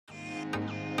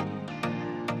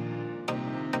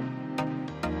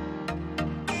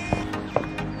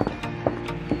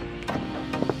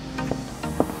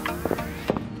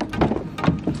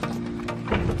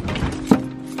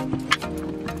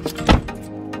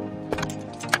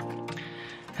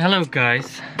Hello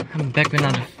guys, I'm back with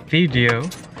another video.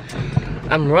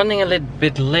 I'm running a little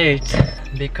bit late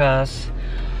because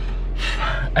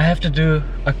I have to do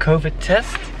a COVID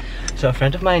test. So a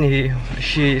friend of mine,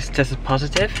 she is tested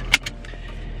positive,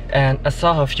 and I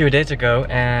saw her a few days ago,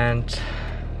 and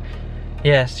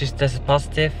yes, she's tested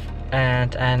positive,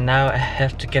 and now I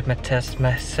have to get my test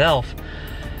myself.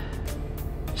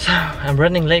 So I'm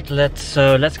running late, let's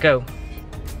go.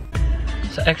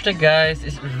 So actually guys,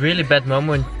 it's a really bad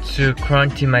moment to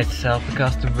quarantine myself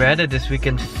because the weather this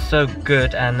weekend is so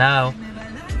good, and now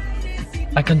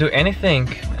I can't do anything.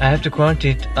 I have to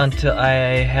quarantine until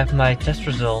I have my test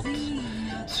results.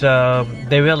 So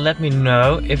they will let me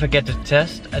know if I get the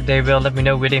test. They will let me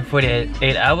know within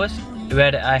 48 hours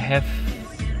whether I have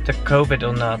the COVID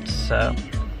or not. So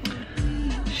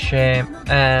shame.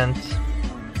 And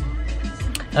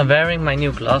I'm wearing my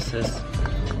new glasses.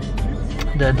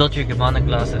 The Dolce & Gabbana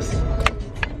glasses.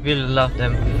 Really love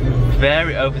them.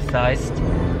 Very oversized,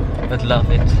 but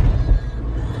love it.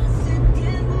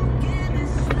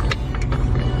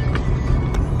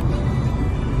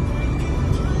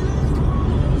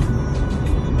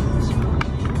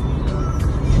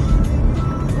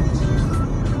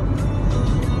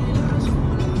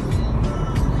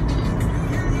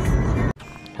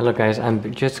 Hello guys, I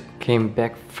just came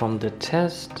back from the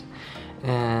test.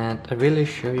 And I really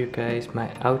show you guys my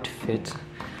outfit.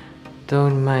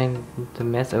 Don't mind the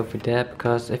mess over there,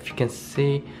 because if you can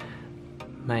see,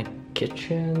 my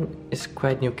kitchen is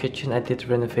quite new kitchen. I did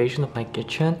renovation of my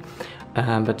kitchen,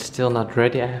 but still not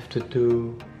ready. I have to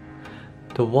do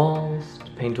the walls,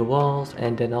 paint the walls,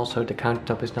 and then also the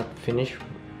countertop is not finished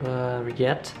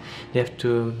yet. They have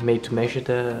to measure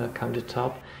the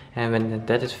countertop, and when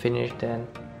that is finished, then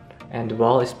and the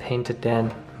wall is painted,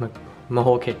 then my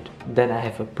whole kit, then I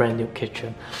have a brand new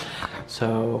kitchen.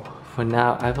 So for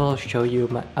now I will show you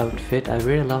my outfit. I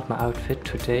really love my outfit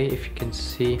today. If you can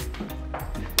see,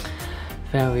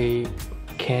 very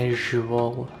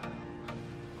casual,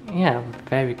 yeah,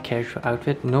 very casual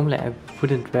outfit. Normally I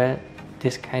wouldn't wear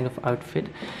this kind of outfit,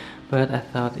 but I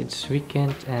thought it's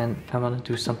weekend and I want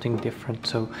to do something different.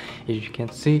 So if you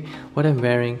can see what I'm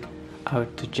wearing,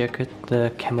 out the jacket,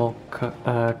 the camel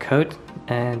coat,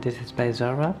 and this is by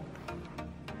Zara.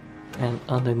 And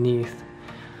underneath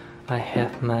I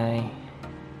have my,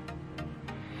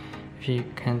 if you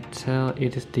can tell,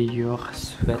 it is the Yeezy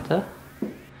sweater.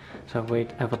 So wait,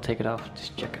 I will take it off, this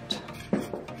jacket.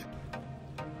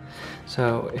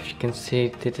 So if you can see,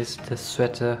 this is the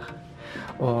sweater,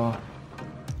 or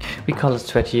we call it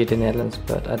sweat here in the Netherlands,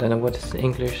 but I don't know what is in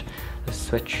English. The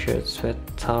sweatshirt, sweat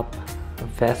top,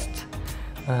 vest.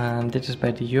 This is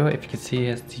by the Yeezy. If you can see, it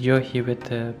has the Yeezy here with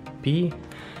the B,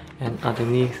 and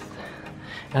underneath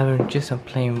I'm wearing just a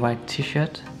plain white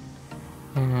t-shirt,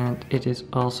 and it is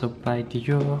also by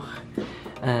Dior.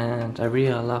 And I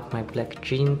really love my black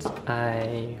jeans.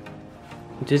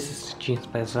 This is jeans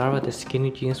by Zara, the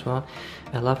skinny jeans one.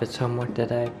 I love it so much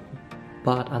that I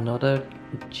bought another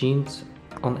jeans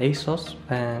on ASOS,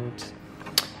 and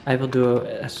I will do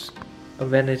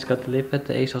when it's got delivered,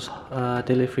 the ASOS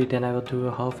delivery, then I will do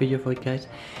a whole video for you guys.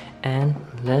 And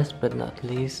last but not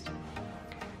least,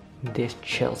 this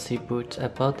Chelsea boots. I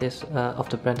bought this of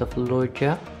the brand of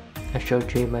Lorja. I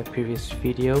showed you in my previous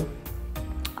video,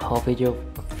 whole video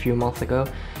a few months ago,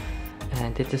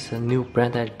 and this is a new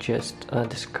brand I just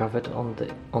discovered on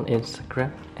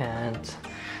Instagram, and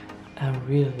I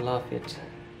really love it.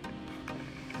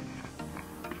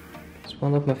 It's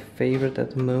one of my favorite at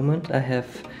the moment. I have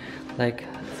like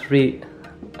three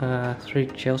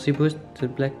Chelsea boots. The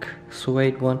black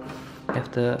suede one.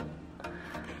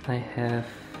 I have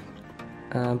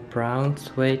brown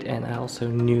suede, and I also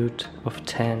nude of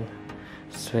tan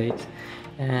suede,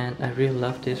 and I really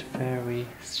love this. Very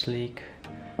sleek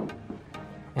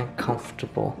and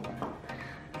comfortable.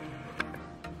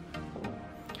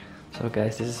 So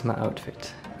guys, this is my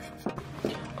outfit.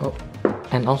 Oh,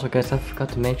 and also guys, I forgot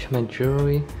to mention my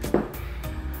jewelry.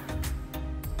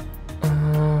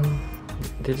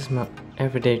 This is my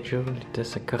everyday jewelry. This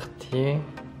is a Cartier.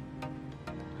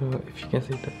 So if you can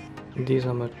see that, these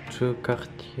are my two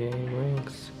Cartier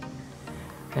rings.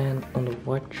 And on the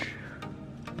watch,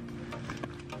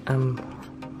 oh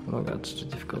my god, it's too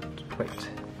difficult. Wait.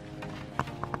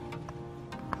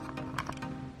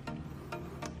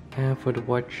 And for the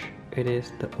watch, it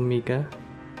is the Omega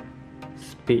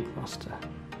Speedmaster.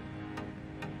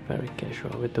 Very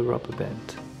casual with the rubber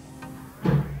band.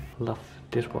 Love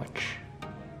this watch.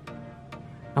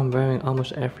 I'm wearing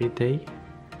almost every day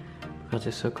because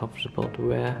it's so comfortable to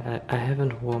wear. I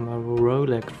haven't worn my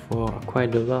Rolex for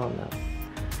quite a while now,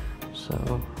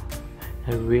 so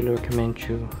I really recommend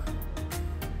you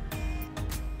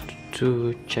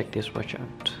to check this watch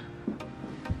out.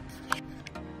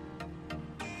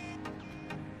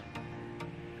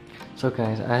 So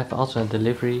guys, I have also a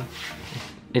delivery.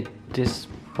 This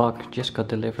box just got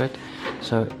delivered.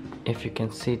 So if you can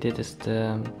see, this is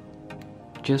the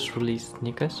just released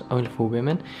sneakers, only for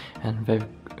women. And a very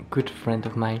good friend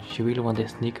of mine, she really wanted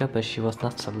this sneaker, but she was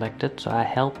not selected. So I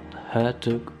helped her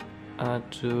to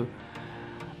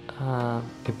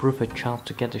improve her chance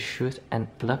to get the shoes, and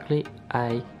luckily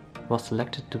I was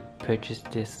selected to purchase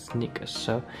this sneakers.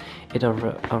 So it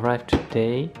arrived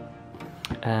today.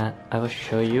 I will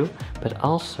show you, but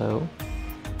also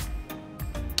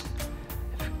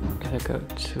if I go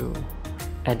to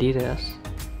Adidas,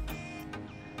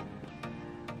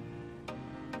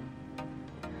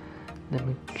 let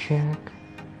me check.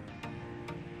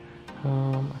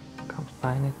 I can't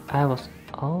find it. I was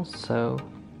also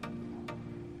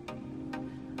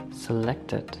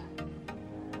selected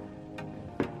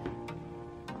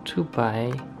to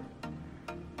buy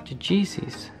the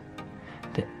Yeezys.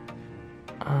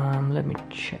 Let me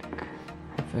check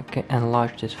if I can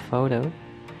enlarge this photo.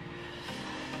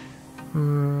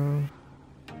 Let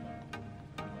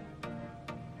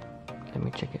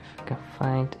me check if I can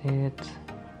find it.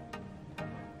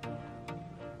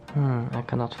 I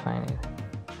cannot find it.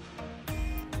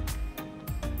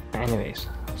 Anyways,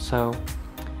 so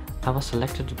I was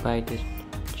selected to buy the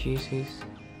Yeezys,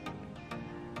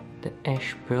 the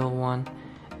ash pearl one,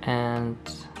 and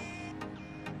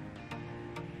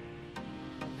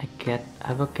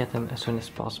I will get them as soon as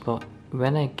possible.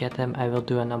 When I get them, I will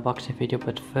do an unboxing video,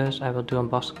 but first I will do an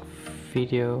unboxing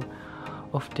video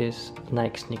of this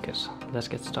Nike sneakers. Let's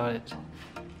get started.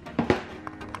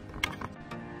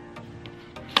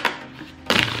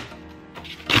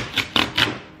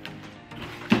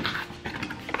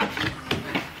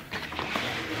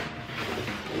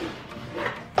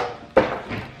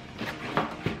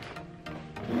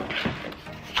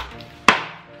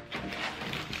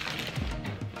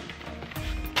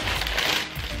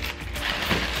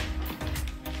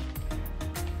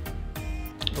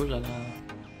 Ooh la la.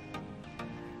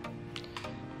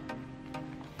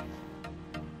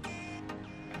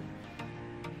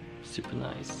 Super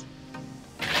nice.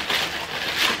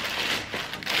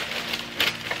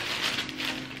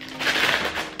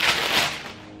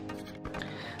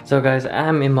 So guys,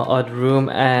 I'm in my odd room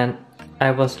and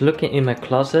I was looking in my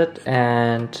closet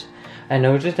and I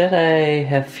noticed that I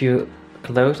have few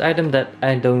clothes items that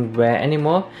I don't wear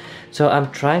anymore. So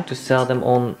I'm trying to sell them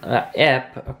on an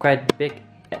app, a quite big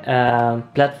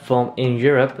platform in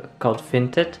Europe called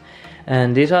Vinted,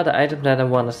 and these are the items that I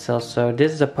want to sell. So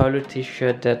this is a polo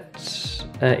t-shirt that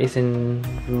is in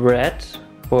red,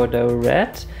 Bordeaux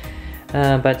red,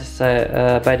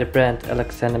 by the brand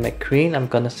Alexander McQueen. I'm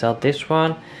gonna sell this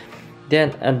one. Then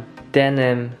a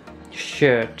denim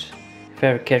shirt,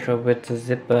 very casual with a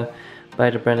zipper, by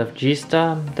the brand of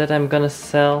G-Star, that I'm gonna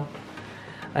sell.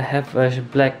 I have a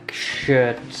black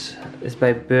shirt, it's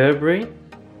by Burberry.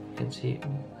 You can see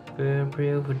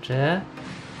Burberry over there.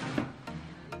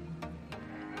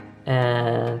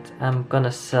 And I'm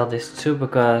gonna sell this too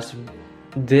because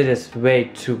this is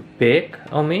way too big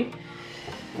on me.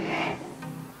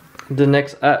 The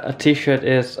next t-shirt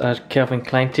is a Calvin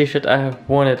Klein t-shirt. I have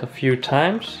worn it a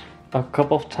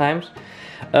couple of times.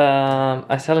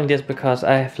 I'm selling this because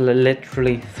I have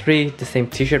literally 3 the same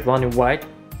t-shirt, one in white,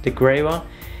 the gray one,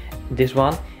 this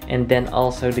one, and then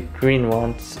also the green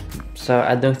ones. So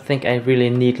I don't think I really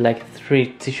need like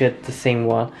 3 t-shirts the same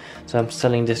one. So I'm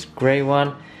selling this gray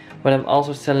one. What I'm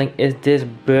also selling is this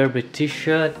Burberry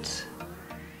t-shirt.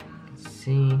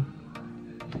 See,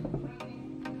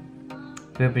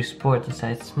 Burberry Sport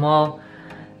inside small.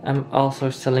 I'm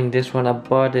also selling this one. I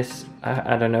bought this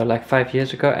I don't know, like 5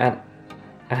 years ago, and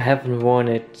I haven't worn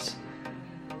it.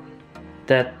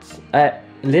 I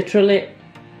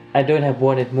don't have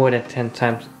worn it more than 10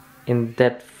 times. In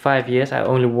that 5 years I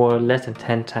only wore less than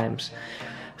 10 times.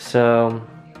 So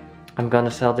I'm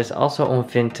gonna sell this also on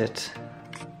Vinted.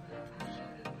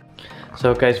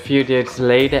 So guys, few days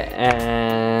later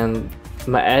and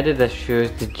my Adidas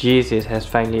shoes, the Yeezy, has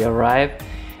finally arrived.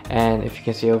 And if you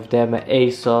can see over there, my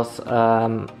ASOS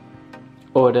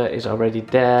order is already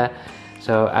there.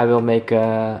 So I will make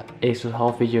a ASOS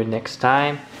haul video next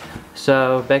time.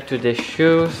 So back to the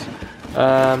shoes.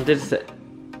 This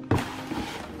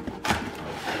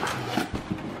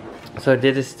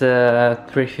is the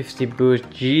 350 Boost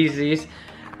Yeezys.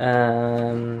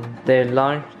 They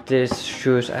launched these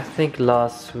shoes I think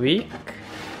last week.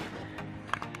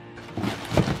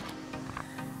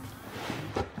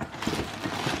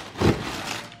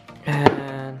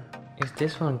 And it's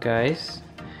this one, guys.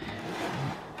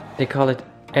 They call it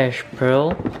ash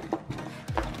pearl,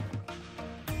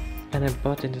 and I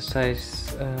bought in the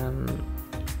size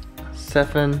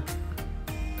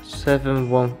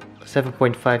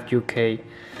 7.5 UK.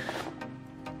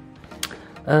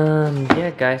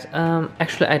 Yeah guys,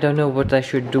 actually I don't know what I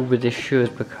should do with these shoes,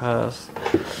 because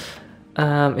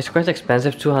it's quite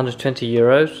expensive, 220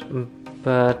 euros,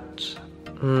 but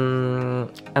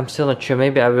I'm still not sure.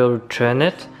 Maybe I will return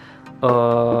it,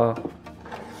 or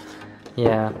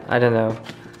yeah, I don't know.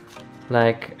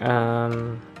 Like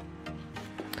I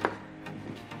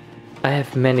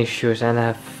have many shoes, and I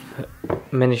have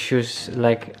many shoes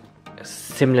like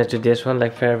similar to this one,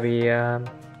 like very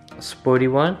sporty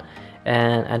one,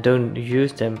 and I don't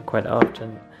use them quite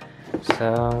often.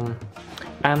 So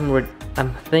I'm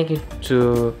thinking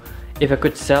to, if I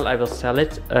could sell, I will sell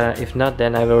it. If not,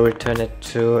 then I will return it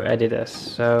to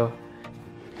Adidas.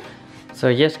 So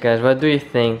yes guys, what do you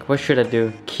think? What should I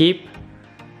do? Keep,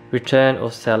 return,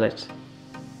 or sell it?